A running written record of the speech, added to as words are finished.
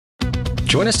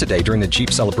Join us today during the Jeep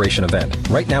Celebration event.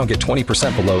 Right now, get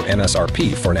 20% below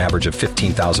MSRP for an average of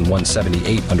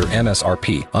 $15,178 under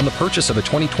MSRP on the purchase of a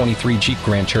 2023 Jeep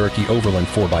Grand Cherokee Overland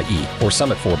 4xE or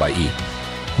Summit 4xE.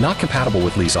 Not compatible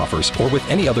with lease offers or with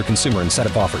any other consumer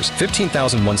incentive offers.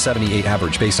 $15,178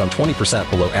 average based on 20%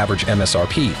 below average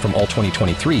MSRP from all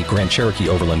 2023 Grand Cherokee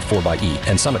Overland 4xE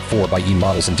and Summit 4xE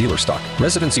models in dealer stock.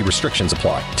 Residency restrictions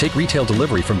apply. Take retail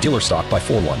delivery from dealer stock by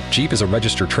 4/1. Jeep is a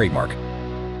registered trademark.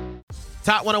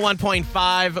 Top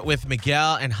 101.5 with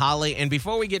Miguel and Holly. And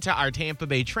before we get to our Tampa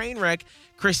Bay train wreck,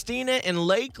 Christina in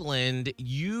Lakeland,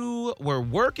 you were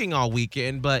working all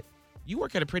weekend, but you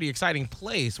work at a pretty exciting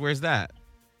place. Where's that?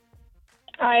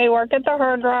 I work at the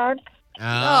Hard Rock. Oh,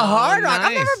 Hard Rock. nice.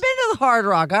 I've never been to the Hard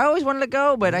Rock. I always wanted to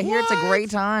go, but I hear it's a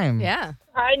great time. Yeah.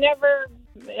 I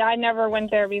never went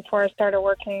there before I started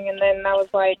working, and then I was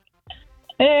like,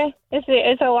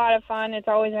 it's a lot of fun. It's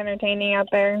always entertaining out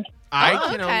there. I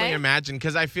can only imagine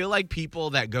because I feel like people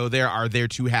that go there are there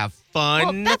to have fun.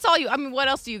 Well, that's all I mean, what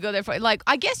else do you go there for? Like,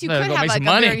 I guess you No, could go have make like some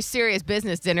a money. very serious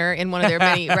business dinner in one of their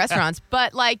many restaurants,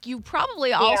 but like you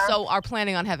probably also are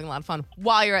planning on having a lot of fun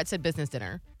while you're at said business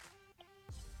dinner.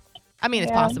 I mean,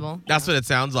 it's possible. That's what it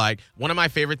sounds like. One of my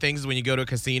favorite things is when you go to a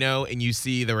casino and you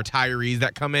see the retirees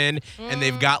that come in and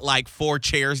they've got like 4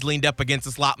 chairs leaned up against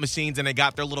the slot machines and they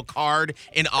got their little card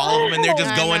in all of them and they're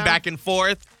just I going know. back and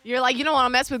forth. You're like, you don't want to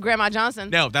mess with Grandma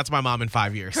Johnson. No, that's my mom in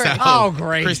 5 years. So, Oh,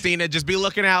 great. Christina, just be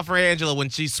looking out for Angela when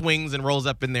she swings and rolls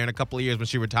up in there in a couple of years when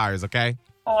she retires, okay?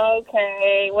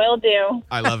 Okay, will do.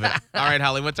 I love it. All right,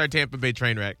 Holly, what's our Tampa Bay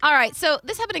train wreck? All right, so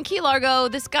this happened in Key Largo.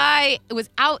 This guy was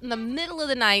out in the middle of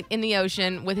the night in the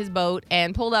ocean with his boat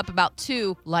and pulled up about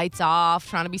 2, lights off,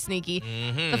 trying to be sneaky.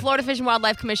 The Florida Fish and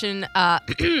Wildlife Commission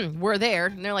were there,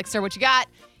 and they're like, sir, what you got?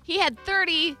 He had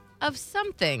 30 of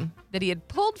something that he had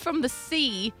pulled from the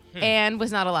sea and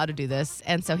was not allowed to do this,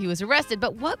 and so he was arrested.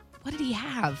 But what did he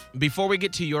have? Before we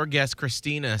get to your guest,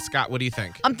 Christina, Scott, what do you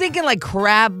think? I'm thinking like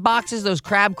crab boxes, those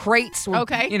crab crates. Where,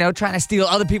 Okay. You know, trying to steal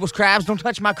other people's crabs. Don't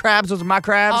touch my crabs. Those are my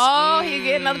crabs. Oh, he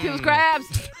getting other people's crabs.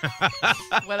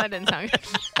 Well, that didn't sound good.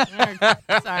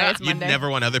 Sorry, it's You'd Monday.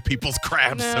 never want other people's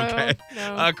crabs, No, okay?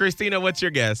 no. Christina, what's your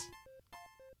guess?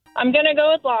 I'm gonna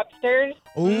go with lobsters.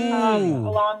 Ooh.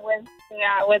 Along with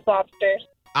lobsters.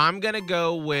 I'm going to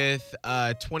go with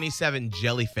 27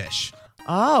 jellyfish.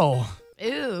 Oh.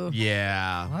 Ew.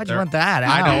 Yeah. Why'd you want that?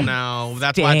 I Ow. don't know.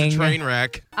 That's why it's a Dang. train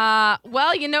wreck.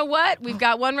 Well, you know what? We've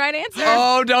got one right answer.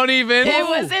 Oh, don't even. It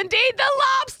was indeed the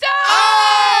lobster.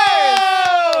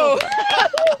 Oh!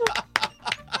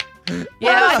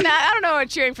 Yeah, I don't know what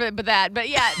cheering for, but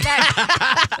yeah,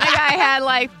 that guy had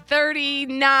like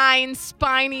 39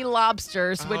 spiny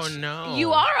lobsters, which no.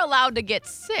 you are allowed to get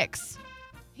 6.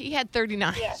 He had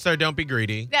 39. Yeah. So don't be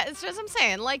greedy. That's what I'm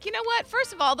saying. Like, you know what?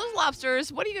 First of all, those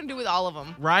lobsters, what are you going to do with all of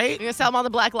them? Right? You going to sell them on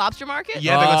the black lobster market?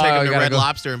 Yeah, they're going to take Oh, them you to gotta Red go.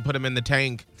 Lobster and put them in the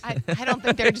tank. I don't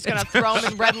think they're just going to throw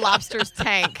them in Red Lobster's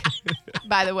tank,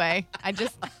 by the way. I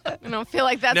don't feel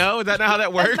like that's... No, is that not how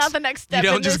that works? That's not the next step. You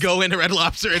don't in just this. go into Red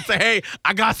Lobster and say, hey,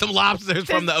 I got some lobsters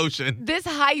from the ocean. This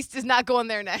heist is not going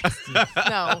there next.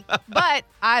 No. But,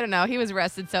 I don't know. He was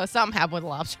arrested, so something happened with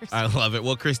lobsters. I love it.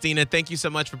 Well, Christina, thank you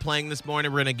so much for playing this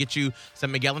morning. We're going to get you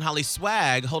some Miguel and Holly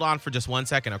swag. Hold on for just 1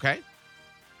 second, okay?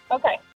 Okay.